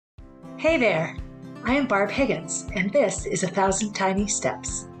Hey there, I am Barb Higgins, and this is 1,000 Tiny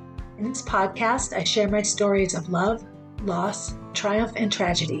Steps. In this podcast, I share my stories of love, loss, triumph, and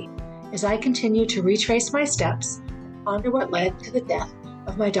tragedy as I continue to retrace my steps and ponder what led to the death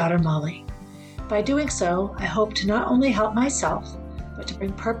of my daughter Molly. By doing so, I hope to not only help myself, but to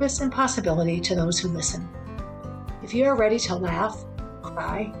bring purpose and possibility to those who listen. If you are ready to laugh,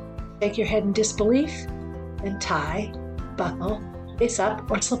 cry, shake your head in disbelief, then tie, buckle, lace up,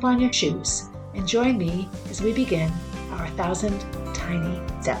 or slip on your shoes, and join me as we begin our 1,000 Tiny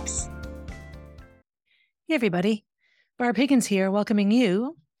Steps. Hey everybody, Barb Higgins here, welcoming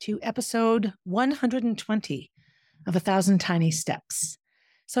you to episode 120 of 1,000 Tiny Steps.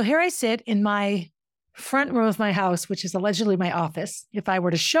 So here I sit in my front room of my house, which is allegedly my office. If I were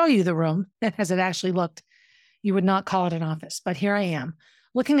to show you the room as it actually looked, you would not call it an office. But here I am,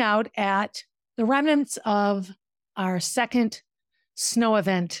 looking out at the remnants of our second snow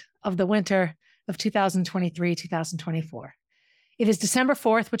event of the winter of 2023-2024. It is December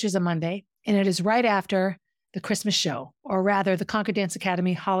 4th, which is a Monday, and it is right after the Christmas show, or rather the Concord Dance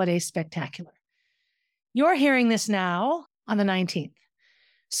Academy Holiday Spectacular. You're hearing this now on the 19th,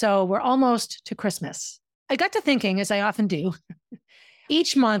 so we're almost to Christmas. I got to thinking, as I often do,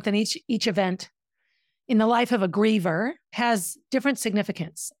 each month and each event in the life of a griever has different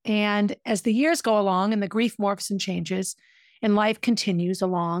significance. And as the years go along and the grief morphs and changes, and life continues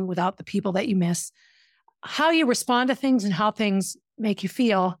along without the people that you miss, how you respond to things and how things make you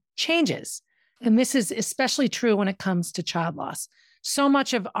feel changes. And this is especially true when it comes to child loss. So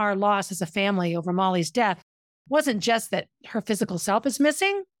much of our loss as a family over Molly's death wasn't just that her physical self is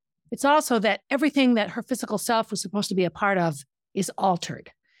missing. It's also that everything that her physical self was supposed to be a part of is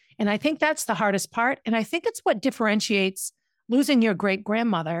altered. And I think that's the hardest part. And I think it's what differentiates losing your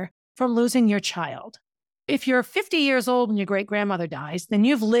great-grandmother from losing your child. If you're 50 years old when your great-grandmother dies, then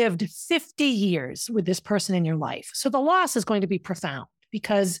you've lived 50 years with this person in your life. So the loss is going to be profound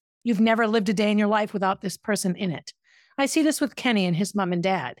because you've never lived a day in your life without this person in it. I see this with Kenny and his mom and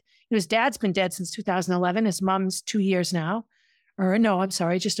dad. His dad's been dead since 2011. His mom's 2 years now. Or no, I'm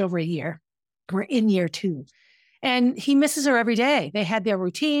sorry, just over a year. We're in year 2. And he misses her every day. They had their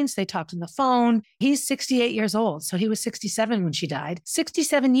routines. They talked on the phone. He's 68 years old. So he was 67 when she died.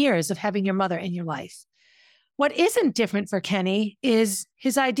 67 years of having your mother in your life. What isn't different for Kenny is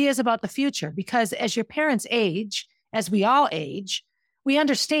his ideas about the future, because as your parents age, as we all age, we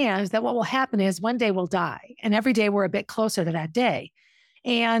understand that what will happen is one day we'll die, and every day we're a bit closer to that day.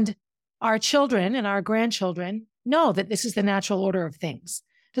 And our children and our grandchildren know that this is the natural order of things.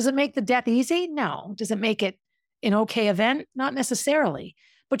 Does it make the death easy? No. Does it make it an okay event? Not necessarily.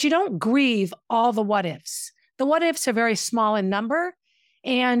 But you don't grieve all the what ifs. The what ifs are very small in number.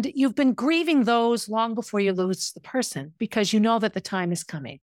 And you've been grieving those long before you lose the person because you know that the time is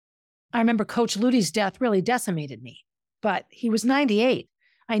coming. I remember Coach Ludy's death really decimated me, but he was 98.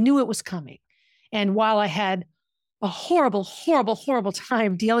 I knew it was coming. And while I had a horrible, horrible, horrible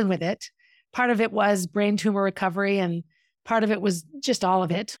time dealing with it, part of it was brain tumor recovery and part of it was just all of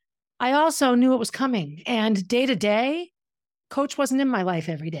it. I also knew it was coming. And day to day, Coach wasn't in my life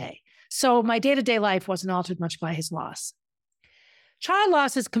every day. So my day-to-day life wasn't altered much by his loss. Child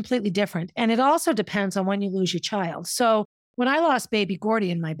loss is completely different, and it also depends on when you lose your child. So when I lost baby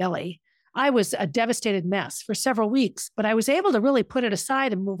Gordy in my belly, I was a devastated mess for several weeks, but I was able to really put it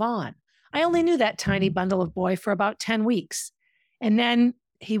aside and move on. I only knew that tiny bundle of boy for about 10 weeks. And then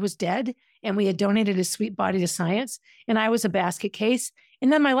he was dead, and we had donated his sweet body to science, and I was a basket case.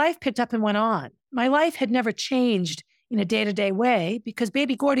 And then my life picked up and went on. My life had never changed in a day-to-day way because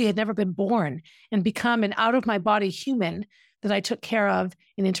baby Gordy had never been born and become an out-of-my-body human that I took care of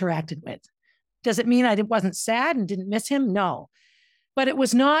and interacted with. Does it mean I wasn't sad and didn't miss him? No. But it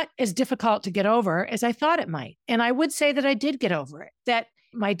was not as difficult to get over as I thought it might. And I would say that I did get over it, that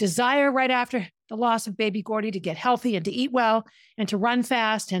my desire right after the loss of baby Gordy to get healthy and to eat well and to run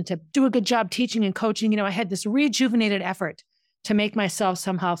fast and to do a good job teaching and coaching, I had this rejuvenated effort to make myself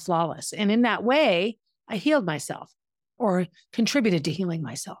somehow flawless. And in that way, I healed myself or contributed to healing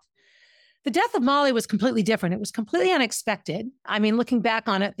myself. The death of Molly was completely different. It was completely unexpected. I mean, looking back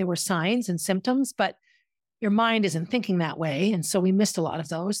on it, there were signs and symptoms, but your mind isn't thinking that way. And so we missed a lot of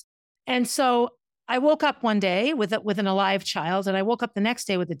those. And so I woke up one day with an alive child, and I woke up the next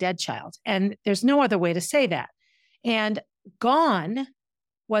day with a dead child. And there's no other way to say that. And gone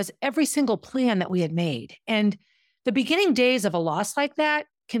was every single plan that we had made. And the beginning days of a loss like that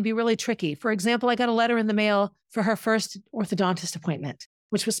can be really tricky. For example, I got a letter in the mail for her first orthodontist appointment,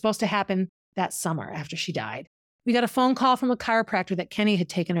 which was supposed to happen that summer after she died. We got a phone call from a chiropractor that Kenny had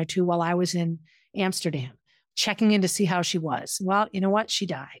taken her to while I was in Amsterdam, checking in to see how she was. Well, you know what? She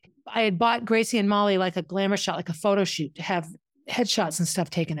died. I had bought Gracie and Molly like a glamour shot, like a photo shoot to have headshots and stuff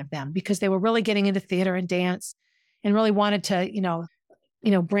taken of them because they were really getting into theater and dance and really wanted to,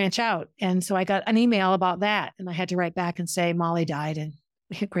 branch out. And so I got an email about that and I had to write back and say, Molly died and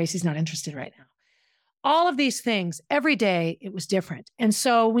Gracie's not interested right now. All of these things, every day it was different. And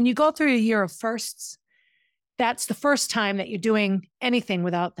so when you go through a year of firsts, that's the first time that you're doing anything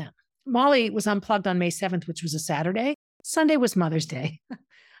without them. Molly was unplugged on May 7th, which was a Saturday. Sunday was Mother's Day.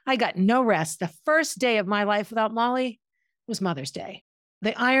 I got no rest. The first day of my life without Molly was Mother's Day.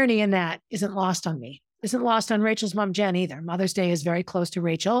 The irony in that isn't lost on me. Isn't lost on Rachel's mom, Jen, either. Mother's Day is very close to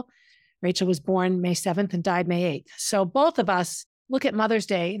Rachel. Rachel was born May 7th and died May 8th. So both of us look at Mother's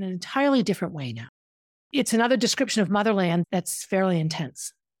Day in an entirely different way now. It's another description of motherland that's fairly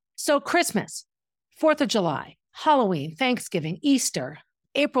intense. So Christmas, 4th of July, Halloween, Thanksgiving, Easter,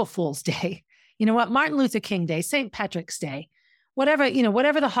 April Fool's Day, you know what, Martin Luther King Day, St. Patrick's Day, whatever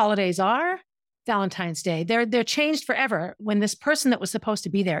the holidays are, Valentine's Day, they're changed forever when this person that was supposed to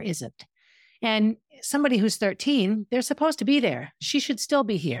be there isn't. And somebody who's 13, they're supposed to be there. She should still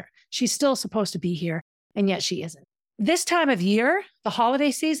be here. She's still supposed to be here, and yet she isn't. This time of year, the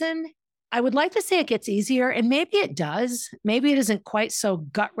holiday season, I would like to say it gets easier, and maybe it does. Maybe it isn't quite so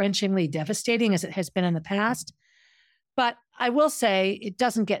gut-wrenchingly devastating as it has been in the past. But I will say it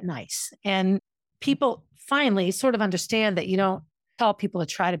doesn't get nice. And people finally sort of understand that you don't tell people to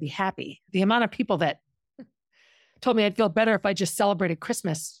try to be happy. The amount of people that told me I'd feel better if I just celebrated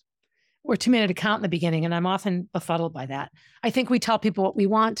Christmas were too many to count in the beginning, and I'm often befuddled by that. I think we tell people what we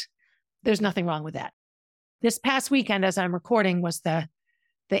want. There's nothing wrong with that. This past weekend, as I'm recording, was the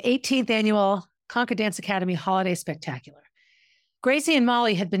 18th annual Concord Dance Academy Holiday Spectacular. Gracie and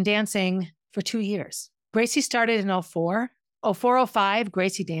Molly had been dancing for 2 years. Gracie started in 04. 04, 05,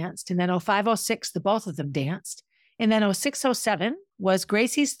 Gracie danced. And then 05, 06, the both of them danced. And then 06, 07 was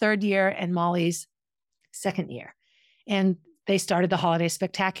Gracie's third year and Molly's second year. And they started the Holiday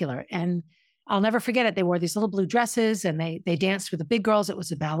Spectacular. And I'll never forget it. They wore these little blue dresses and they danced with the big girls. It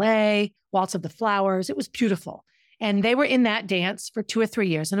was a ballet, Waltz of the Flowers. It was beautiful. And they were in that dance for 2 or 3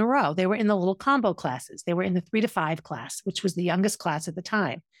 years in a row. They were in the little combo classes. They were in the 3 to 5 class, which was the youngest class at the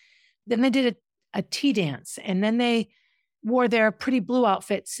time. Then they did a tea dance. And then they wore their pretty blue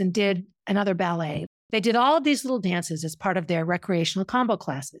outfits and did another ballet. They did all of these little dances as part of their recreational combo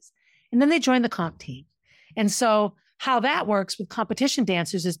classes. And then they joined the comp team. And so how that works with competition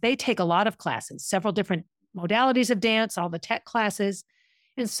dancers is they take a lot of classes, several different modalities of dance, all the tech classes.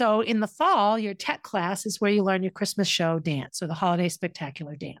 And so in the fall, your tech class is where you learn your Christmas show dance or the Holiday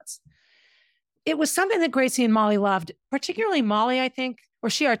Spectacular dance. It was something that Gracie and Molly loved, particularly Molly, I think,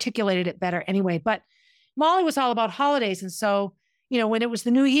 or she articulated it better anyway. But Molly was all about holidays. And so, when it was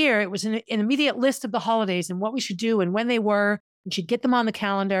the new year, it was an immediate list of the holidays and what we should do and when they were, and she'd get them on the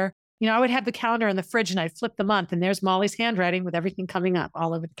calendar. I would have the calendar in the fridge and I'd flip the month and there's Molly's handwriting with everything coming up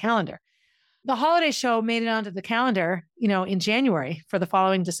all over the calendar. The holiday show made it onto the calendar, in January for the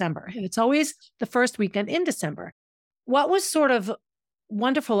following December. And it's always the first weekend in December. What was sort of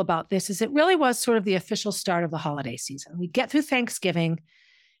wonderful about this is it really was sort of the official start of the holiday season. We'd get through Thanksgiving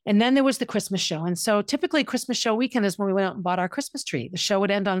and then there was the Christmas show. And so typically Christmas show weekend is when we went out and bought our Christmas tree. The show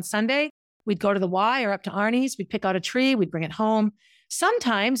would end on Sunday. We'd go to the Y or up to Arnie's. We'd pick out a tree. We'd bring it home.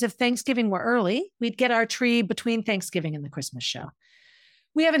 Sometimes if Thanksgiving were early, we'd get our tree between Thanksgiving and the Christmas show.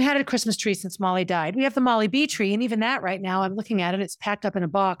 We haven't had a Christmas tree since Molly died. We have the Molly B tree. And even that right now, I'm looking at it, it's packed up in a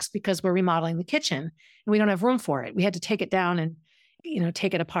box because we're remodeling the kitchen and we don't have room for it. We had to take it down and,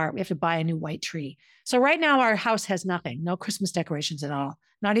 take it apart. We have to buy a new white tree. So right now our house has nothing, no Christmas decorations at all,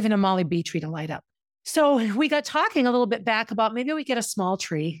 not even a Molly B tree to light up. So we got talking a little bit back about maybe we get a small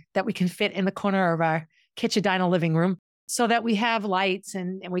tree that we can fit in the corner of our kitchen, diner, living room so that we have lights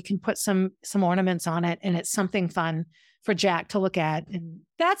and we can put some ornaments on it. And it's something fun for Jack to look at. And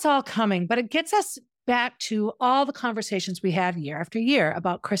that's all coming, but it gets us back to all the conversations we have year after year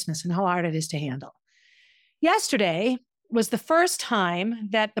about Christmas and how hard it is to handle. Yesterday was the first time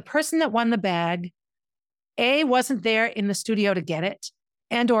that the person that won the bag, A, wasn't there in the studio to get it,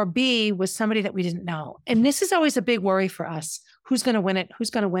 and or B, was somebody that we didn't know. And this is always a big worry for us. Who's going to win it? Who's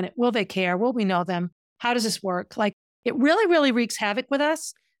going to win it? Will they care? Will we know them? How does this work? It really, really wreaks havoc with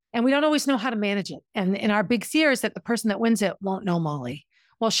us. And we don't always know how to manage it. And our big fear is that the person that wins it won't know Molly.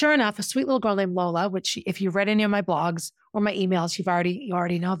 Well, sure enough, a sweet little girl named Lola, which if you've read any of my blogs or my emails, you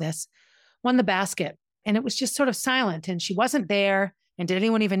already know this, won the basket. And it was just sort of silent. And she wasn't there. And did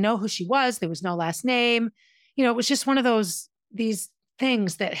anyone even know who she was? There was no last name. It was just one of these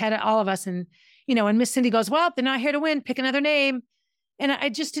things that had all of us. And, and Miss Cindy goes, well, they're not here to win. Pick another name. And I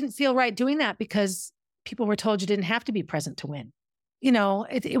just didn't feel right doing that because people were told you didn't have to be present to win.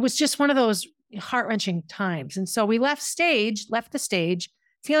 it was just one of those heart-wrenching times. And so we left the stage,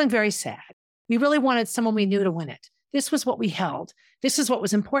 feeling very sad. We really wanted someone we knew to win it. This was what we held. This is what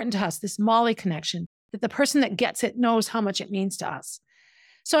was important to us, this Molly connection, that the person that gets it knows how much it means to us.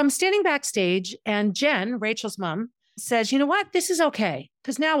 So I'm standing backstage and Jen, Rachel's mom, says, you know what? This is okay.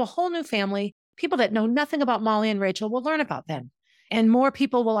 Because now a whole new family, people that know nothing about Molly and Rachel will learn about them. And more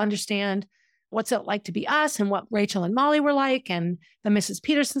people will understand what's it like to be us and what Rachel and Molly were like and the Mrs.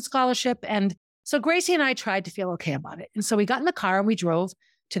 Peterson scholarship. And so Gracie and I tried to feel okay about it. And so we got in the car and we drove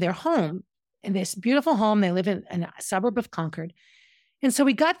to their home, in this beautiful home. They live in a suburb of Concord. And so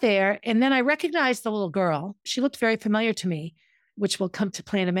we got there and then I recognized the little girl. She looked very familiar to me, which we'll come to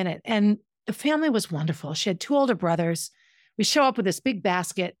play in a minute. And the family was wonderful. She had 2 older brothers. We show up with this big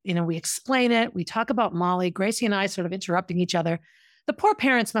basket. We explain it. We talk about Molly, Gracie and I sort of interrupting each other. The poor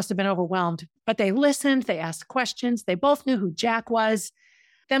parents must have been overwhelmed, but they listened. They asked questions. They both knew who Jack was.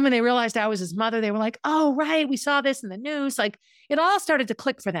 Then when they realized I was his mother, they were like, oh, right, we saw this in the news. Like it all started to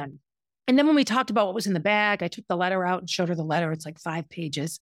click for them. And then when we talked about what was in the bag, I took the letter out and showed her the letter. It's like 5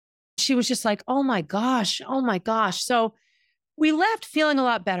 pages. She was just like, oh my gosh, oh my gosh. So we left feeling a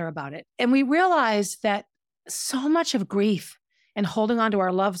lot better about it. And we realized that so much of grief and holding on to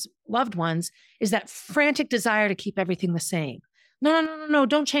our loved ones is that frantic desire to keep everything the same. No,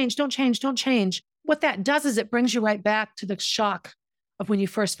 don't change. What that does is it brings you right back to the shock of when you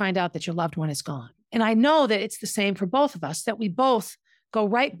first find out that your loved one is gone. And I know that it's the same for both of us, that we both go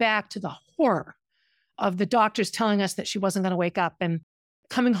right back to the horror of the doctors telling us that she wasn't going to wake up and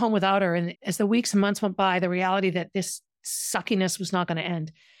coming home without her. And as the weeks and months went by, the reality that this suckiness was not going to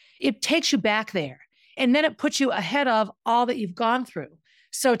end. It takes you back there. And then it puts you ahead of all that you've gone through.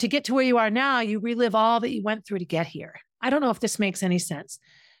 So to get to where you are now, you relive all that you went through to get here. I don't know if this makes any sense,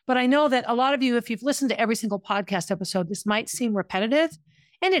 but I know that a lot of you, if you've listened to every single podcast episode, this might seem repetitive.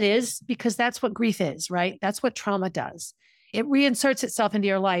 And it is, because that's what grief is, right? That's what trauma does. It reinserts itself into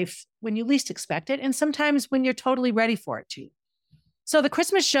your life when you least expect it. And sometimes when you're totally ready for it to. So the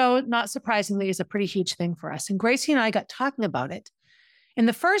Christmas show, not surprisingly, is a pretty huge thing for us. And Gracie and I got talking about it. In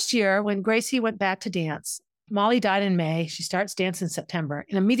the first year, when Gracie went back to dance, Molly died in May. She starts dancing in September.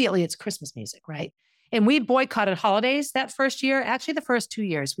 And immediately it's Christmas music, right? And we boycotted holidays that first year. Actually, the first 2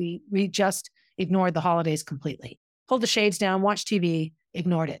 years, we just ignored the holidays completely. Pulled the shades down, watched TV,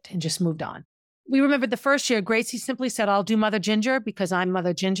 ignored it, and just moved on. We remembered the first year, Gracie simply said, I'll do Mother Ginger because I'm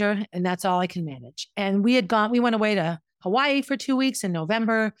Mother Ginger, and that's all I can manage. And we went away to Hawaii for 2 weeks in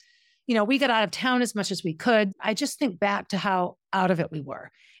November. We got out of town as much as we could. I just think back to how out of it we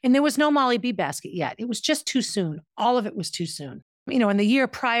were. And there was no Molly B basket yet. It was just too soon. All of it was too soon. In the year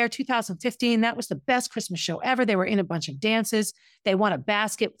prior, 2015, that was the best Christmas show ever. They were in a bunch of dances. They won a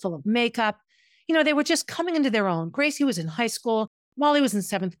basket full of makeup. They were just coming into their own. Gracie was in high school. Molly was in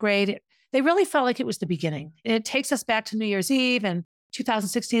 7th grade. They really felt like it was the beginning. And it takes us back to New Year's Eve, and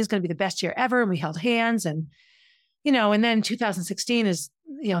 2016 is going to be the best year ever. And we held hands, and then 2016 is,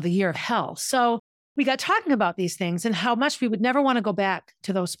 the year of hell. So we got talking about these things and how much we would never want to go back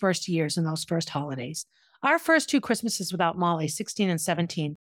to those first years and those first holidays. Our first 2 Christmases without Molly, 16 and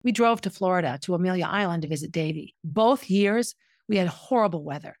 17, we drove to Florida, to Amelia Island to visit Davy. Both years, we had horrible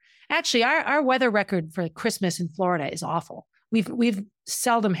weather. Actually, our weather record for Christmas in Florida is awful. We've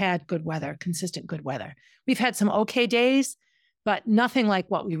seldom had good weather, consistent good weather. We've had some okay days, but nothing like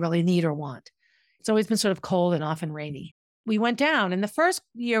what we really need or want. It's always been sort of cold and often rainy. We went down, and the first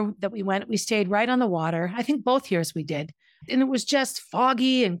year that we went, we stayed right on the water. I think both years we did. And it was just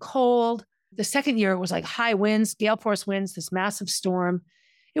foggy and cold. The second year, it was like high winds, gale force winds, this massive storm.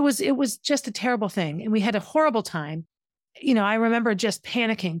 It was just a terrible thing. And we had a horrible time. I remember just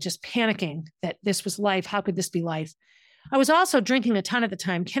panicking that this was life. How could this be life? I was also drinking a ton at the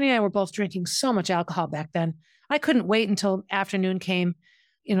time. Kenny and I were both drinking so much alcohol back then. I couldn't wait until afternoon came.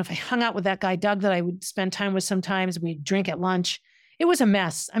 If I hung out with that guy, Doug, that I would spend time with sometimes, we'd drink at lunch. It was a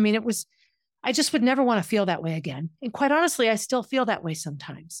mess. I just would never want to feel that way again. And quite honestly, I still feel that way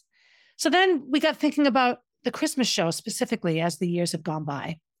sometimes. So then we got thinking about the Christmas show specifically as the years have gone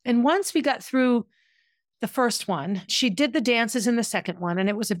by. And once we got through the first one, she did the dances in the second one, and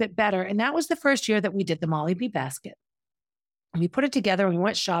it was a bit better. And that was the first year that we did the Molly B basket. And we put it together and we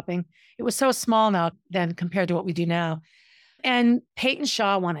went shopping. It was so small now then compared to what we do now. And Peyton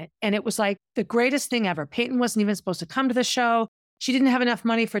Shaw won it. And it was like the greatest thing ever. Peyton wasn't even supposed to come to the show. She didn't have enough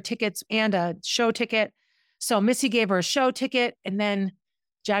money for tickets and a show ticket. So Missy gave her a show ticket, and then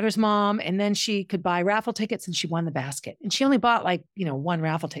Jagger's mom, and then she could buy raffle tickets, and she won the basket. And she only bought one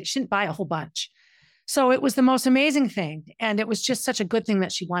raffle ticket. She didn't buy a whole bunch. So it was the most amazing thing. And it was just such a good thing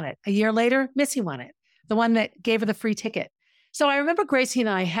that she won it. A year later, Missy won it, the one that gave her the free ticket. So I remember Gracie and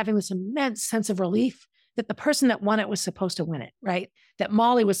I having this immense sense of relief that the person that won it was supposed to win it, right? That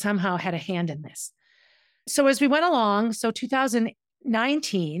Molly was somehow had a hand in this. So as we went along, so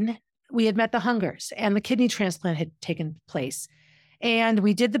 2019, we had met the Hungers and the kidney transplant had taken place. And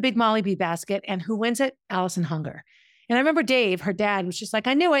we did the big Molly Bee basket, and who wins it? Allison Hunger. And I remember Dave, her dad, was just like,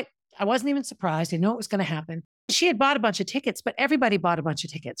 I knew it. I wasn't even surprised. I knew it was going to happen. She had bought a bunch of tickets, but everybody bought a bunch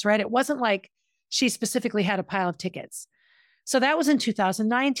of tickets, right? It wasn't like she specifically had a pile of tickets. So that was in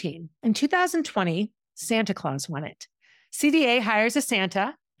 2019. In 2020, Santa Claus won it. CDA hires a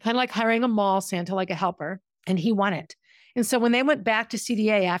Santa, kind of like hiring a mall Santa, like a helper, and he won it. And so when they went back to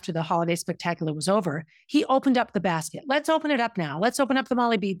CDA after the holiday spectacular was over, he opened up the basket. Let's open it up now. Let's open up the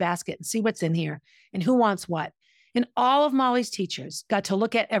Molly Bee basket and see what's in here and who wants what. And all of Molly's teachers got to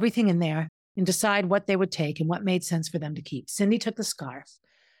look at everything in there and decide what they would take and what made sense for them to keep. Cindy took the scarf.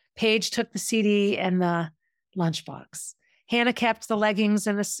 Paige took the CD and the lunchbox. Hannah kept the leggings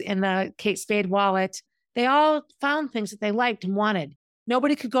and the Kate Spade wallet. They all found things that they liked and wanted.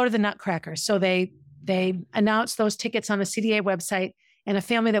 Nobody could go to the Nutcracker, so they announced those tickets on the CDA website, and a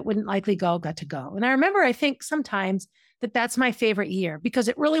family that wouldn't likely go got to go. And I remember, I think sometimes that's my favorite year because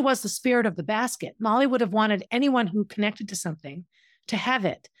it really was the spirit of the basket. Molly would have wanted anyone who connected to something to have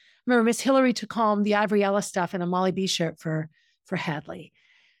it. I remember Miss Hillary took home the Ivoriella stuff and a Molly Bee shirt for Hadley.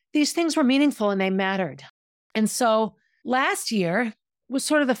 These things were meaningful and they mattered. And so last year was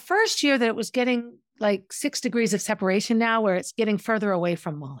sort of the first year that it was getting like 6 degrees of separation now, where it's getting further away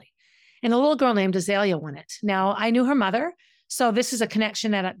from Molly. And a little girl named Azalea won it. Now, I knew her mother, so this is a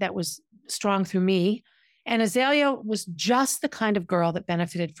connection that was strong through me. And Azalea was just the kind of girl that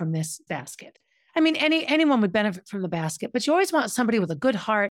benefited from this basket. I mean, anyone would benefit from the basket, but you always want somebody with a good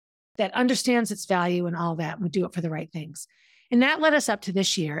heart that understands its value and all that and would do it for the right things. And that led us up to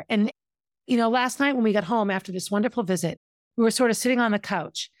this year. And, last night when we got home after this wonderful visit, we were sort of sitting on the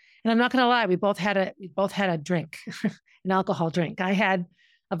couch. And I'm not going to lie, we both had a drink, an alcohol drink. I had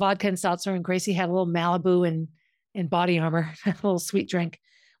a vodka and seltzer, and Gracie had a little Malibu and Body Armor, a little sweet drink.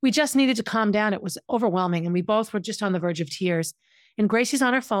 We just needed to calm down. It was overwhelming, and we both were just on the verge of tears. And Gracie's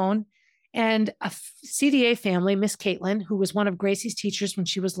on her phone, and a CDA family, Miss Caitlin, who was one of Gracie's teachers when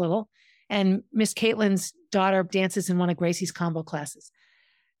she was little, and Miss Caitlin's daughter dances in one of Gracie's combo classes.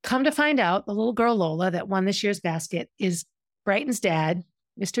 Come to find out, the little girl Lola that won this year's basket is Brighton's dad,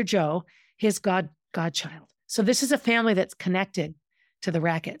 Mr. Joe, his godchild. So this is a family that's connected to the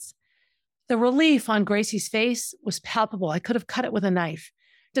Rackets. The relief on Gracie's face was palpable. I could have cut it with a knife.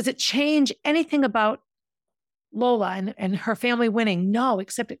 Does it change anything about Lola and her family winning? No,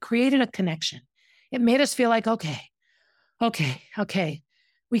 except it created a connection. It made us feel like, okay,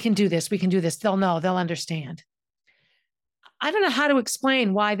 we can do this. They'll know, they'll understand. I don't know how to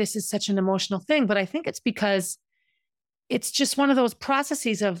explain why this is such an emotional thing, but I think it's because it's just one of those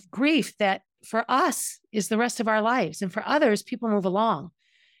processes of grief that for us is the rest of our lives. And for others, people move along.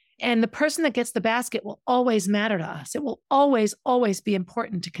 And the person that gets the basket will always matter to us. It will always, always be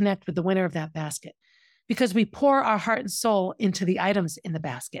important to connect with the winner of that basket because we pour our heart and soul into the items in the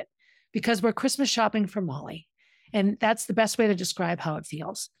basket because we're Christmas shopping for Molly. And that's the best way to describe how it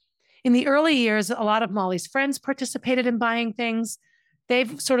feels. In the early years, a lot of Molly's friends participated in buying things.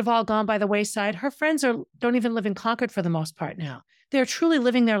 They've sort of all gone by the wayside. Her friends don't even live in Concord for the most part now. They're truly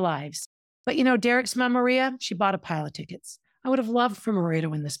living their lives. But Derek's mom, Maria, she bought a pile of tickets. I would have loved for Maria to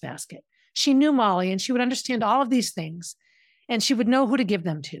win this basket. She knew Molly and she would understand all of these things and she would know who to give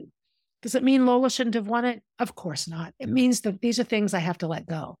them to. Does it mean Lola shouldn't have won it? Of course not. It means that these are things I have to let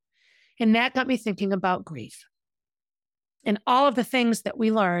go. And that got me thinking about grief and all of the things that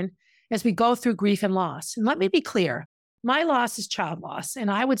we learn as we go through grief and loss. And let me be clear, my loss is child loss.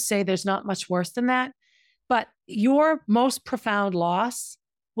 And I would say there's not much worse than that. But your most profound loss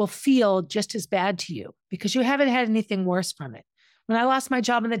will feel just as bad to you because you haven't had anything worse from it. When I lost my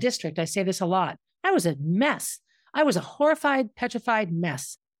job in the district, I say this a lot. I was a mess. I was a horrified, petrified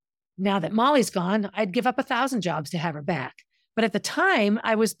mess. Now that Molly's gone, I'd give up 1,000 jobs to have her back. But at the time,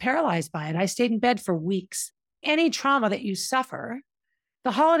 I was paralyzed by it. I stayed in bed for weeks. Any trauma that you suffer,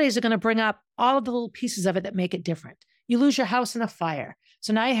 the holidays are going to bring up all of the little pieces of it that make it different. You lose your house in a fire.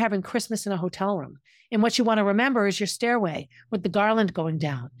 So now you're having Christmas in a hotel room. And what you want to remember is your stairway with the garland going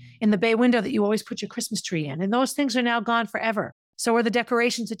down and the bay window that you always put your Christmas tree in. And those things are now gone forever. So are the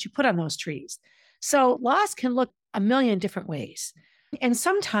decorations that you put on those trees. So loss can look a million different ways. And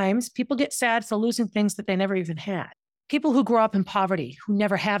sometimes people get sad for losing things that they never even had. People who grow up in poverty, who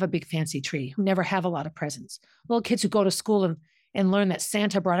never have a big fancy tree, who never have a lot of presents. Little kids who go to school and learn that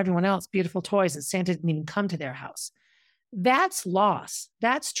Santa brought everyone else beautiful toys and Santa didn't even come to their house. That's loss.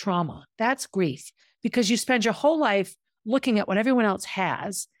 That's trauma. That's grief because you spend your whole life looking at what everyone else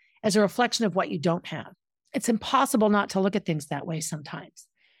has as a reflection of what you don't have. It's impossible not to look at things that way sometimes.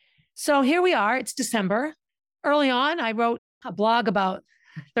 So here we are. It's December. Early on, I wrote a blog about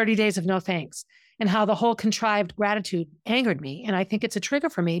 30 days of no thanks and how the whole contrived gratitude angered me. And I think it's a trigger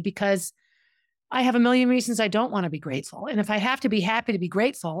for me because I have a million reasons I don't want to be grateful. And if I have to be happy to be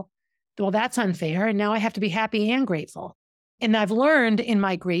grateful, well, that's unfair. And now I have to be happy and grateful. And I've learned in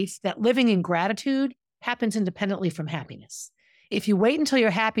my grief that living in gratitude happens independently from happiness. If you wait until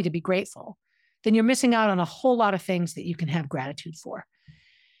you're happy to be grateful, then you're missing out on a whole lot of things that you can have gratitude for.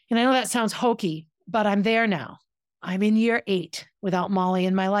 And I know that sounds hokey, but I'm there now. I'm in year 8 without Molly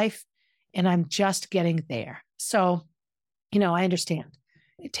in my life, and I'm just getting there. So, I understand.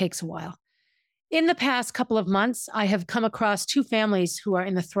 It takes a while. In the past couple of months, I have come across 2 families who are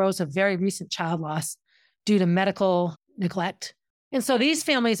in the throes of very recent child loss due to medical neglect. And so these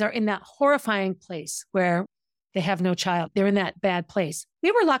families are in that horrifying place where they have no child. They're in that bad place.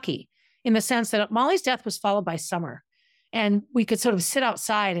 We were lucky in the sense that Molly's death was followed by summer. And we could sort of sit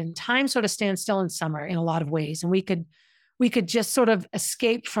outside and time sort of stands still in summer in a lot of ways. And we could just sort of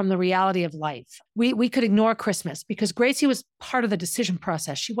escape from the reality of life. We could ignore Christmas because Gracie was part of the decision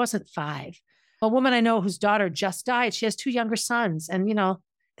process. She wasn't 5. A woman I know whose daughter just died, she has 2 younger sons. And,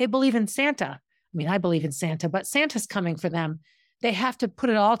 they believe in Santa. I mean, I believe in Santa, but Santa's coming for them. They have to put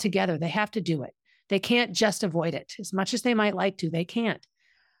it all together. They have to do it. They can't just avoid it. As much as they might like to, they can't.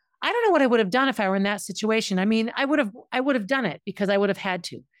 I don't know what I would have done if I were in that situation. I mean, I would have done it because I would have had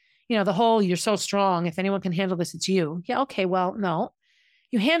to. The whole, you're so strong. If anyone can handle this, it's you. Yeah, okay, well, no.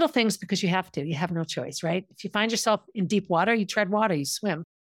 You handle things because you have to. You have no choice, right? If you find yourself in deep water, you tread water, you swim.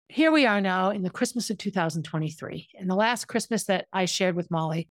 Here we are now in the Christmas of 2023. And the last Christmas that I shared with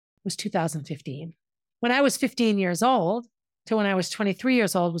Molly was 2015. When I was 15 years old to when I was 23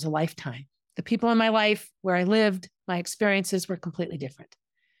 years old was a lifetime. The people in my life, where I lived, my experiences were completely different.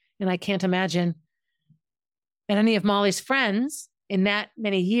 And I can't imagine that any of Molly's friends in that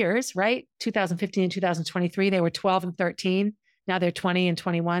many years, right? 2015 and 2023, they were 12 and 13. Now they're 20 and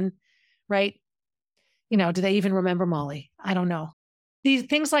 21, right? Do they even remember Molly? I don't know. These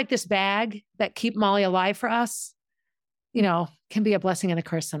things like this bag that keep Molly alive for us, can be a blessing and a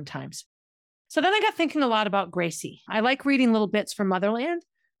curse sometimes. So then I got thinking a lot about Gracie. I like reading little bits from Motherland.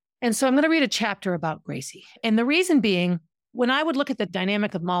 And so I'm going to read a chapter about Gracie. And the reason being, when I would look at the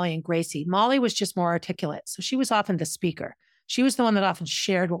dynamic of Molly and Gracie, Molly was just more articulate. So she was often the speaker. She was the one that often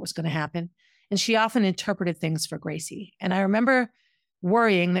shared what was going to happen. And she often interpreted things for Gracie. And I remember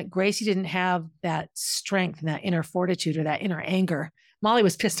worrying that Gracie didn't have that strength and that inner fortitude or that inner anger. Molly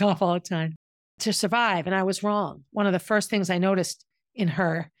was pissed off all the time to survive. And I was wrong. One of the first things I noticed in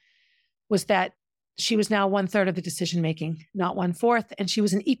her was that she was now 1/3 of the decision-making, not 1/4. And she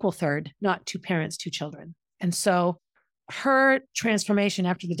was an equal third, not 2 parents, 2 children. And so her transformation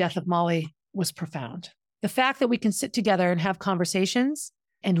after the death of Molly was profound. The fact that we can sit together and have conversations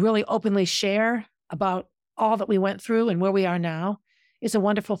and really openly share about all that we went through and where we are now is a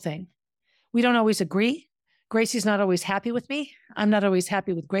wonderful thing. We don't always agree. Gracie's not always happy with me. I'm not always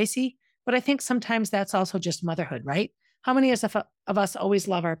happy with Gracie, but I think sometimes that's also just motherhood, right? How many of us always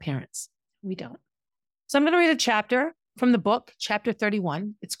love our parents? We don't. So I'm going to read a chapter from the book, chapter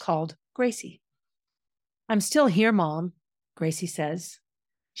 31. It's called Gracie. I'm still here, Mom, Gracie says.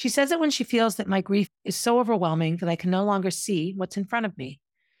 She says it when she feels that my grief is so overwhelming that I can no longer see what's in front of me,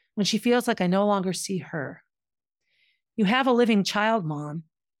 when she feels like I no longer see her. You have a living child, Mom.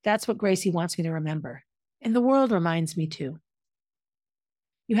 That's what Gracie wants me to remember. And the world reminds me too.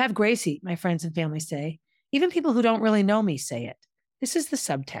 You have Gracie, my friends and family say. Even people who don't really know me say it. This is the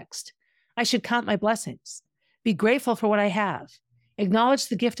subtext. I should count my blessings. Be grateful for what I have. Acknowledge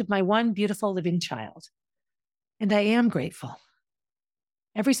the gift of my one beautiful living child. And I am grateful.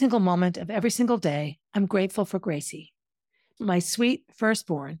 Every single moment of every single day, I'm grateful for Gracie, my sweet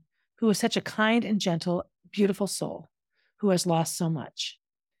firstborn, who is such a kind and gentle, beautiful soul, who has lost so much.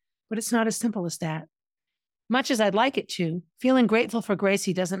 But it's not as simple as that. Much as I'd like it to, feeling grateful for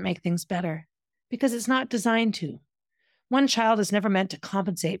Gracie doesn't make things better, because it's not designed to. One child is never meant to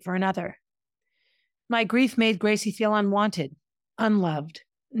compensate for another. My grief made Gracie feel unwanted, unloved,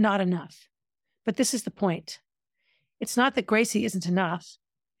 not enough. But this is the point. It's not that Gracie isn't enough.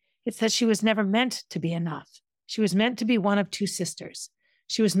 It's that she was never meant to be enough. She was meant to be one of 2 sisters.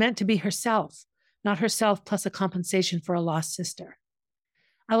 She was meant to be herself, not herself plus a compensation for a lost sister.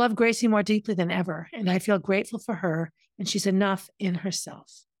 I love Gracie more deeply than ever, and I feel grateful for her, and she's enough in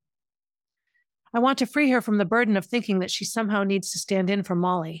herself. I want to free her from the burden of thinking that she somehow needs to stand in for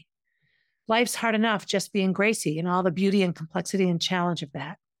Molly. Life's hard enough just being Gracie and all the beauty and complexity and challenge of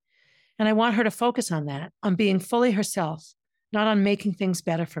that. And I want her to focus on that, on being fully herself, not on making things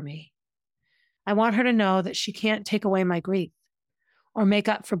better for me. I want her to know that she can't take away my grief or make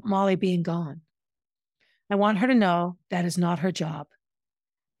up for Molly being gone. I want her to know that is not her job,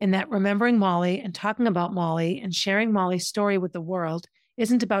 and that remembering Molly and talking about Molly and sharing Molly's story with the world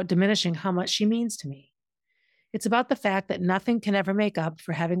isn't about diminishing how much she means to me. It's about the fact that nothing can ever make up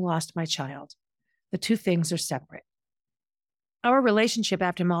for having lost my child. The two things are separate. Our relationship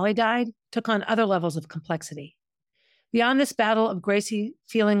after Molly died took on other levels of complexity. Beyond this battle of Gracie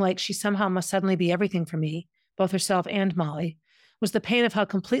feeling like she somehow must suddenly be everything for me, both herself and Molly, was the pain of how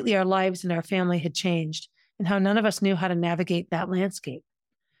completely our lives and our family had changed and how none of us knew how to navigate that landscape.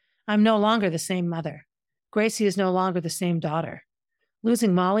 I'm no longer the same mother. Gracie is no longer the same daughter.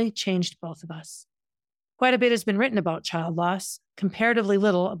 Losing Molly changed both of us. Quite a bit has been written about child loss, comparatively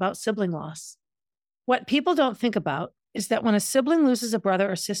little about sibling loss. What people don't think about is that when a sibling loses a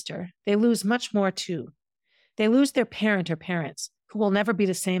brother or sister, they lose much more too. They lose their parent or parents, who will never be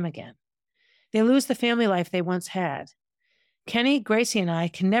the same again. They lose the family life they once had. Kenny, Gracie, and I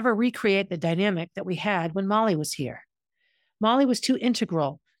can never recreate the dynamic that we had when Molly was here. Molly was too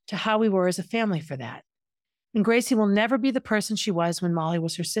integral to how we were as a family for that. And Gracie will never be the person she was when Molly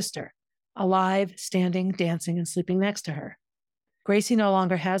was her sister, alive, standing, dancing, and sleeping next to her. Gracie no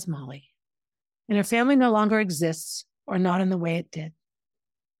longer has Molly, and her family no longer exists, or not in the way it did.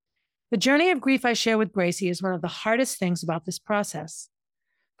 The journey of grief I share with Gracie is one of the hardest things about this process,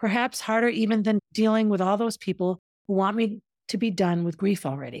 perhaps harder even than dealing with all those people who want me to be done with grief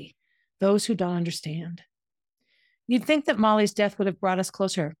already, those who don't understand. You'd think that Molly's death would have brought us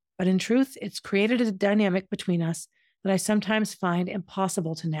closer, but in truth, it's created a dynamic between us that I sometimes find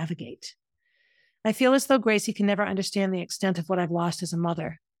impossible to navigate. I feel as though Gracie can never understand the extent of what I've lost as a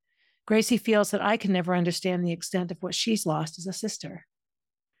mother. Gracie feels that I can never understand the extent of what she's lost as a sister.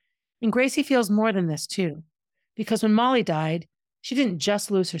 And Gracie feels more than this, too, because when Molly died, she didn't just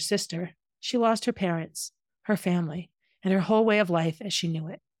lose her sister. She lost her parents, her family, and her whole way of life as she knew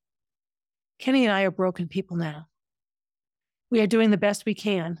it. Kenny and I are broken people now. We are doing the best we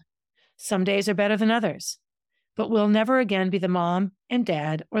can. Some days are better than others, but we'll never again be the mom and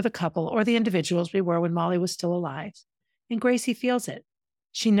dad or the couple or the individuals we were when Molly was still alive. And Gracie feels it.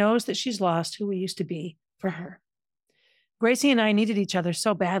 She knows that she's lost who we used to be for her. Gracie and I needed each other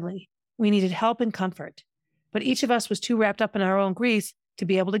so badly. We needed help and comfort, but each of us was too wrapped up in our own grief to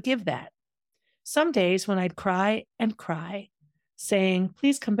be able to give that. Some days when I'd cry and cry, saying,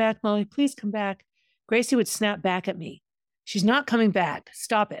 "Please come back, Molly, please come back," Gracie would snap back at me. "She's not coming back.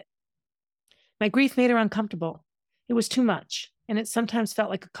 Stop it." My grief made her uncomfortable. It was too much, and it sometimes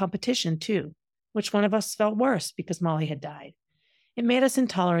felt like a competition, too. Which one of us felt worse because Molly had died? It made us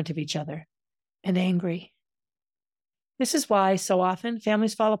intolerant of each other and angry. This is why, so often,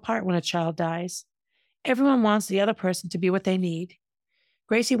 families fall apart when a child dies. Everyone wants the other person to be what they need.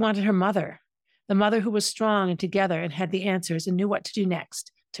 Gracie wanted her mother, the mother who was strong and together and had the answers and knew what to do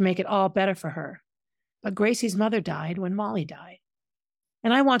next to make it all better for her. But Gracie's mother died when Molly died.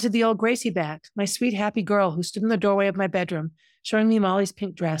 And I wanted the old Gracie back, my sweet, happy girl who stood in the doorway of my bedroom, showing me Molly's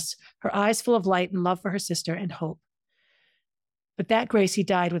pink dress, her eyes full of light and love for her sister and hope. But that Gracie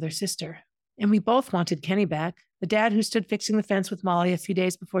died with her sister. And we both wanted Kenny back, the dad who stood fixing the fence with Molly a few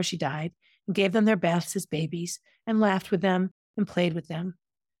days before she died and gave them their baths as babies and laughed with them and played with them.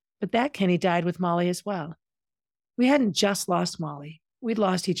 But that Kenny died with Molly as well. We hadn't just lost Molly. We'd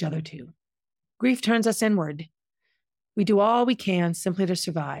lost each other too. Grief turns us inward. We do all we can simply to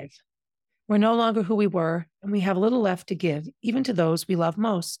survive. We're no longer who we were, and we have little left to give, even to those we love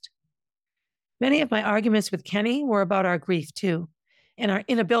most. Many of my arguments with Kenny were about our grief too, and our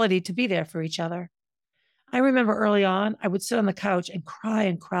inability to be there for each other. I remember early on, I would sit on the couch and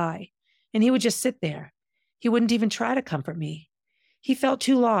cry, and he would just sit there. He wouldn't even try to comfort me. He felt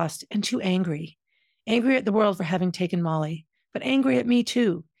too lost and too angry at the world for having taken Molly, but angry at me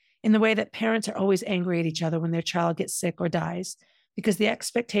too, in the way that parents are always angry at each other when their child gets sick or dies, because the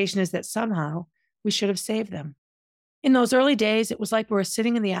expectation is that somehow we should have saved them. In those early days, it was like we were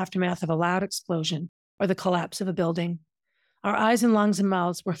sitting in the aftermath of a loud explosion or the collapse of a building. Our eyes and lungs and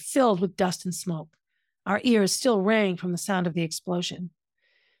mouths were filled with dust and smoke. Our ears still rang from the sound of the explosion.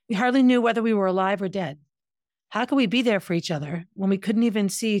 We hardly knew whether we were alive or dead. How could we be there for each other when we couldn't even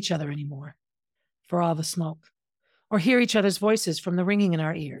see each other anymore for all the smoke, or hear each other's voices from the ringing in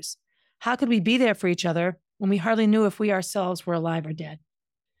our ears? How could we be there for each other when we hardly knew if we ourselves were alive or dead?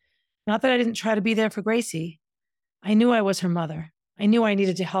 Not that I didn't try to be there for Gracie. I knew I was her mother. I knew I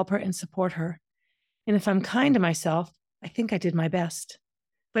needed to help her and support her. And if I'm kind to myself, I think I did my best.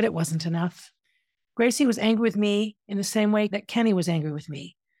 But it wasn't enough. Gracie was angry with me in the same way that Kenny was angry with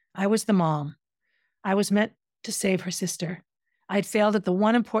me. I was the mom. I was meant to save her sister. I'd failed at the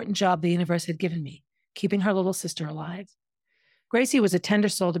one important job the universe had given me, keeping her little sister alive. Gracie was a tender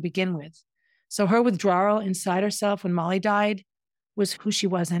soul to begin with, so her withdrawal inside herself when Molly died was who she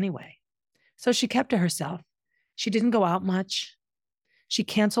was anyway. So she kept to herself. She didn't go out much. She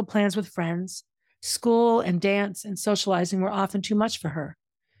canceled plans with friends. School and dance and socializing were often too much for her.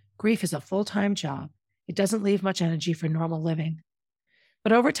 Grief is a full-time job. It doesn't leave much energy for normal living.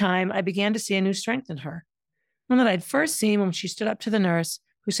 But over time, I began to see a new strength in her. One that I'd first seen when she stood up to the nurse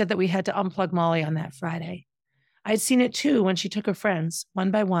who said that we had to unplug Molly on that Friday. I'd seen it too when she took her friends, one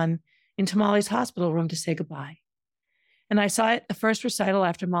by one, into Molly's hospital room to say goodbye. And I saw it the first recital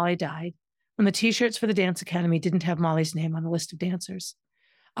after Molly died, when the t-shirts for the dance academy didn't have Molly's name on the list of dancers.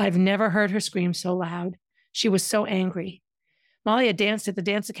 I've never heard her scream so loud. She was so angry. Molly had danced at the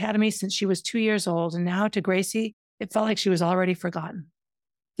dance academy since she was 2 years old, and now to Gracie, it felt like she was already forgotten.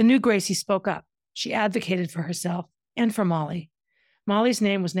 The new Gracie spoke up. She advocated for herself and for Molly. Molly's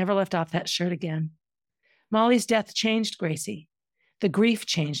name was never left off that shirt again. Molly's death changed Gracie. The grief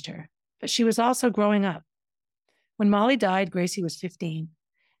changed her, but she was also growing up. When Molly died, Gracie was 15.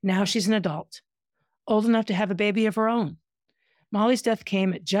 Now she's an adult, old enough to have a baby of her own. Molly's death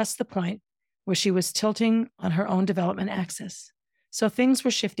came at just the point where she was tilting on her own development axis. So things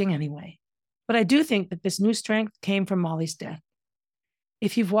were shifting anyway. But I do think that this new strength came from Molly's death.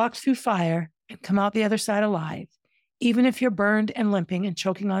 If you've walked through fire and come out the other side alive, even if you're burned and limping and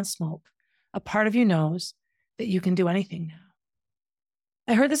choking on smoke, a part of you knows that you can do anything now.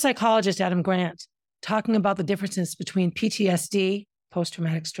 I heard the psychologist Adam Grant talking about the differences between PTSD,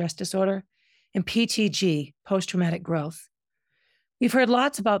 post-traumatic stress disorder, and PTG, post-traumatic growth. We've heard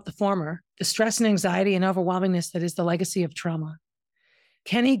lots about the former, the stress and anxiety and overwhelmingness that is the legacy of trauma.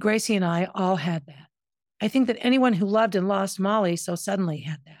 Kenny, Gracie, and I all had that. I think that anyone who loved and lost Molly so suddenly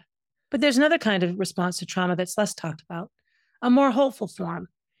had that. But there's another kind of response to trauma that's less talked about, a more hopeful form,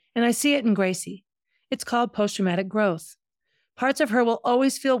 and I see it in Gracie. It's called post-traumatic growth. Parts of her will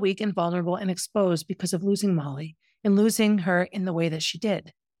always feel weak and vulnerable and exposed because of losing Molly and losing her in the way that she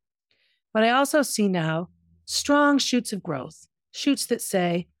did. But I also see now strong shoots of growth, shoots that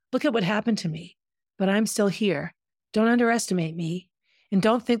say, look at what happened to me, but I'm still here. Don't underestimate me, and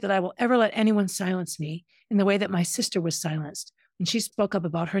don't think that I will ever let anyone silence me in the way that my sister was silenced when she spoke up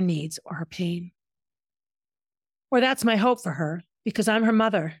about her needs or her pain. Or that's my hope for her, because I'm her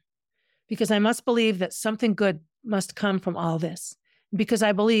mother, because I must believe that something good must come from all this, because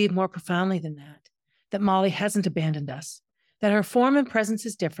I believe more profoundly than that Molly hasn't abandoned us, that her form and presence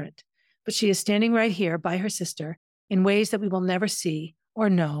is different, but she is standing right here by her sister in ways that we will never see or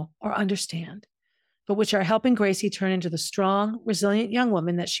know or understand, but which are helping Gracie turn into the strong, resilient young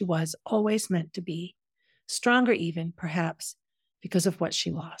woman that she was always meant to be, stronger even, perhaps, because of what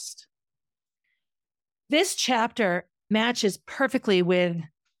she lost. This chapter matches perfectly with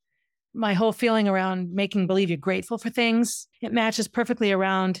my whole feeling around making believe you're grateful for things. It matches perfectly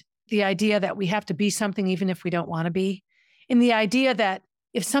around the idea that we have to be something even if we don't want to be. And the idea that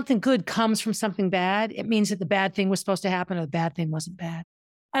if something good comes from something bad, it means that the bad thing was supposed to happen or the bad thing wasn't bad.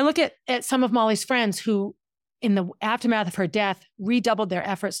 I look at some of Molly's friends who, in the aftermath of her death, redoubled their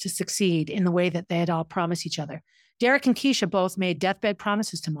efforts to succeed in the way that they had all promised each other. Derek and Keisha both made deathbed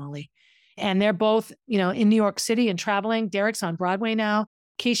promises to Molly. And they're both, in New York City and traveling. Derek's on Broadway now.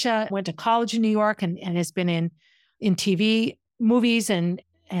 Keisha went to college in New York and has been in TV, movies, and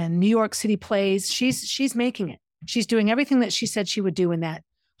New York City plays. She's making it. She's doing everything that she said she would do in that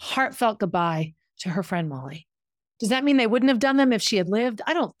heartfelt goodbye to her friend Molly. Does that mean they wouldn't have done them if she had lived?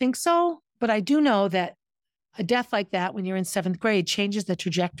 I don't think so. But I do know that a death like that when you're in 7th grade changes the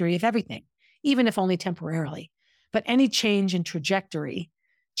trajectory of everything, even if only temporarily. But any change in trajectory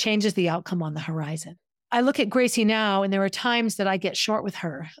changes the outcome on the horizon. I look at Gracie now, and there are times that I get short with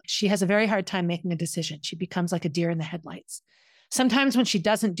her. She has a very hard time making a decision. She becomes like a deer in the headlights. Sometimes when she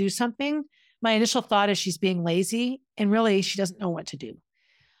doesn't do something, my initial thought is she's being lazy, and really she doesn't know what to do.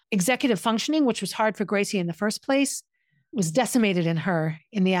 Executive functioning, which was hard for Gracie in the first place, was decimated in her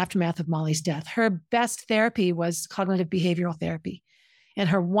in the aftermath of Molly's death. Her best therapy was cognitive behavioral therapy, and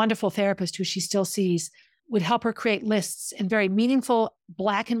her wonderful therapist, who she still sees, would help her create lists and very meaningful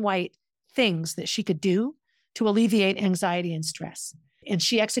black and white things that she could do to alleviate anxiety and stress. And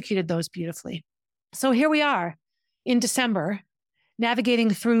she executed those beautifully. So here we are in December,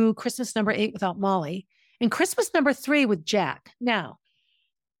 navigating through Christmas number 8 without Molly and Christmas number 3 with Jack. Now,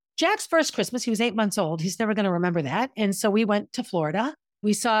 Jack's first Christmas, he was 8 months old. He's never going to remember that. And so we went to Florida.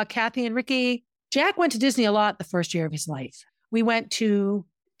 We saw Kathy and Ricky. Jack went to Disney a lot the first year of his life. We went to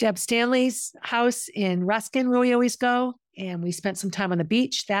Deb Stanley's house in Ruskin, where we always go. and we spent some time on the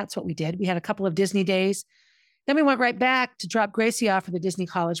beach. That's what we did. We had a couple of Disney days. Then we went right back to drop Gracie off for the Disney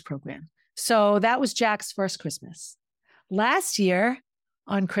College program. So that was Jack's first Christmas. Last year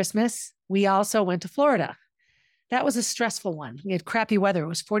on Christmas, we also went to Florida. That was a stressful one. We had crappy weather. It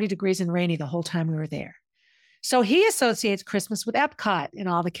was 40 degrees and rainy the whole time we were there. So he associates Christmas with Epcot and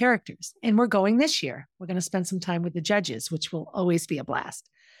all the characters. And we're going this year. We're going to spend some time with the judges, which will always be a blast.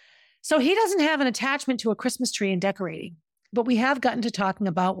 So he doesn't have an attachment to a Christmas tree and decorating, but we have gotten to talking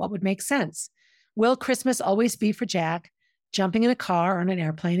about what would make sense. Will Christmas always be for Jack jumping in a car or on an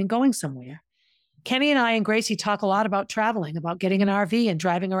airplane and going somewhere? Kenny and I and Gracie talk a lot about traveling, about getting an RV and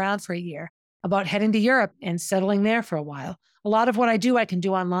driving around for a year, about heading to Europe and settling there for a while. A lot of what I do, I can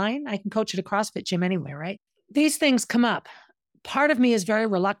do online. I can coach at a CrossFit gym anywhere, right? These things come up. Part of me is very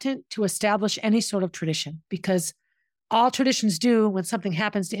reluctant to establish any sort of tradition because all traditions do when something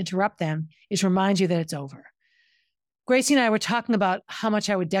happens to interrupt them is remind you that it's over. Gracie and I were talking about how much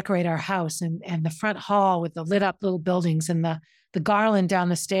I would decorate our house and the front hall with the lit up little buildings and the garland down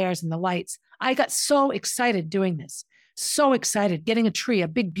the stairs and the lights. I got so excited doing this, so excited, getting a tree, a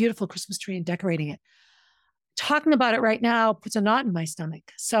big, beautiful Christmas tree and decorating it. Talking about it right now puts a knot in my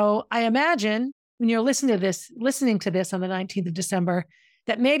stomach. So I imagine when you're listening to this on the 19th of December,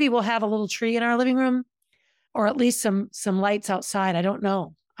 that maybe we'll have a little tree in our living room or at least some lights outside. I don't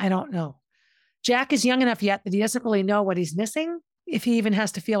know. Jack is young enough yet that he doesn't really know what he's missing, if he even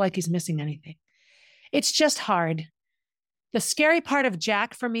has to feel like he's missing anything. It's just hard. The scary part of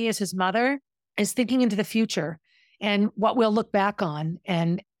Jack for me as his mother is thinking into the future and what we'll look back on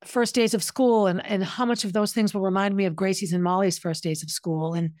and first days of school and how much of those things will remind me of Gracie's and Molly's first days of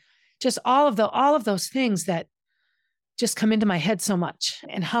school and just all of those things that just come into my head so much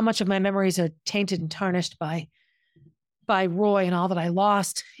and how much of my memories are tainted and tarnished by Roy and all that I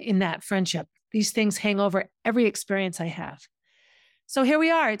lost in that friendship. These things hang over every experience I have. So here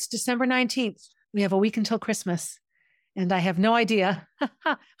we are. It's December 19th. We have a week until Christmas. And I have no idea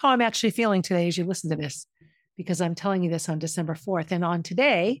how I'm actually feeling today as you listen to this, because I'm telling you this on December 4th. And on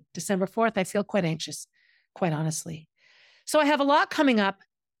today, December 4th, I feel quite anxious, quite honestly. So I have a lot coming up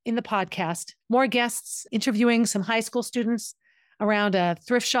in the podcast, more guests, interviewing some high school students around a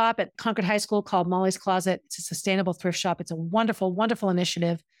thrift shop at Concord High School called Molly's Closet. It's a sustainable thrift shop. It's a wonderful, wonderful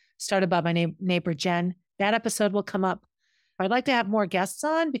initiative started by my neighbor, Jen. That episode will come up. I'd like to have more guests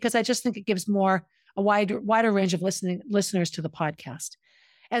on because I just think it gives a wider range of listeners to the podcast.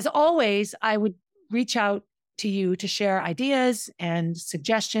 As always, I would reach out to you to share ideas and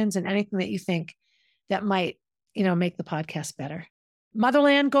suggestions and anything that you think that might, make the podcast better.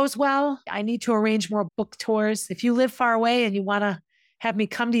 Motherland goes well. I need to arrange more book tours. If you live far away and you want to have me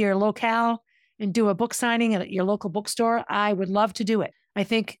come to your locale and do a book signing at your local bookstore, I would love to do it. I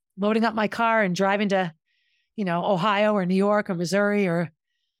think loading up my car and driving to, Ohio or New York or Missouri or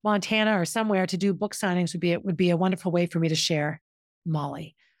Montana or somewhere to do book signings would be a wonderful way for me to share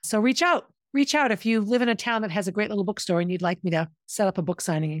Molly. So reach out if you live in a town that has a great little bookstore and you'd like me to set up a book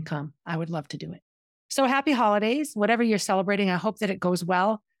signing and come. I would love to do it. So happy holidays, whatever you're celebrating. I hope that it goes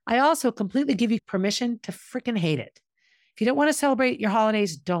well. I also completely give you permission to freaking hate it. If you don't want to celebrate your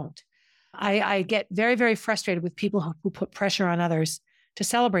holidays, don't. I get very, very frustrated with people who put pressure on others to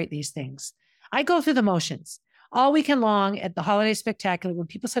celebrate these things. I go through the motions. All weekend long at the Holiday Spectacular, when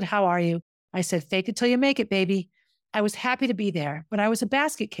people said, "How are you?" I said, "Fake it till you make it, baby." I was happy to be there, but I was a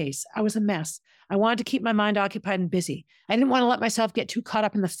basket case. I was a mess. I wanted to keep my mind occupied and busy. I didn't want to let myself get too caught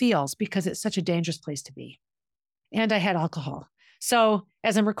up in the feels because it's such a dangerous place to be. And I had alcohol. So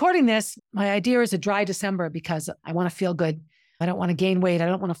as I'm recording this, my idea is a dry December because I want to feel good. I don't want to gain weight. I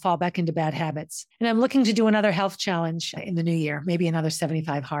don't want to fall back into bad habits. And I'm looking to do another health challenge in the new year, maybe another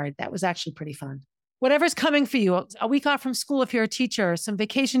 75 hard. That was actually pretty fun. Whatever's coming for you, a week off from school if you're a teacher, some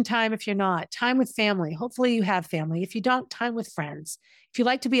vacation time if you're not, time with family. Hopefully you have family. If you don't, time with friends. If you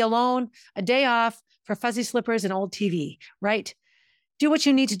like to be alone, a day off for fuzzy slippers and old TV, right? Do what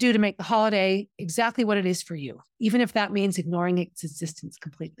you need to do to make the holiday exactly what it is for you, even if that means ignoring its existence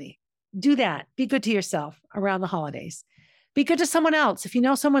completely. Do that. Be good to yourself around the holidays. Be good to someone else. If you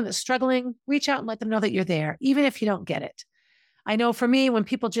know someone that's struggling, reach out and let them know that you're there, even if you don't get it. I know for me, when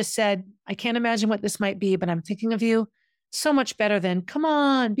people just said, "I can't imagine what this might be, but I'm thinking of you," so much better than, "Come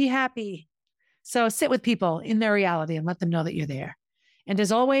on, be happy." So sit with people in their reality and let them know that you're there. And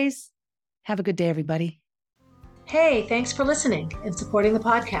as always, have a good day, everybody. Hey, thanks for listening and supporting the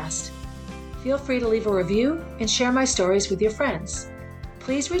podcast. Feel free to leave a review and share my stories with your friends.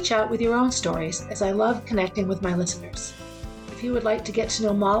 Please reach out with your own stories, as I love connecting with my listeners. If you would like to get to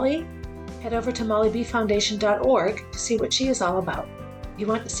know Molly, head over to mollybfoundation.org to see what she is all about. you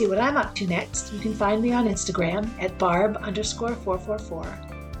want to see what I'm up to next, you can find me on Instagram at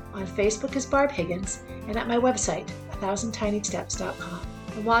barb_444, on Facebook as Barb Higgins, and at my website, 1000tinysteps.com.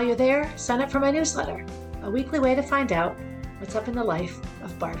 And while you're there, sign up for my newsletter, a weekly way to find out what's up in the life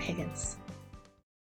of Barb Higgins.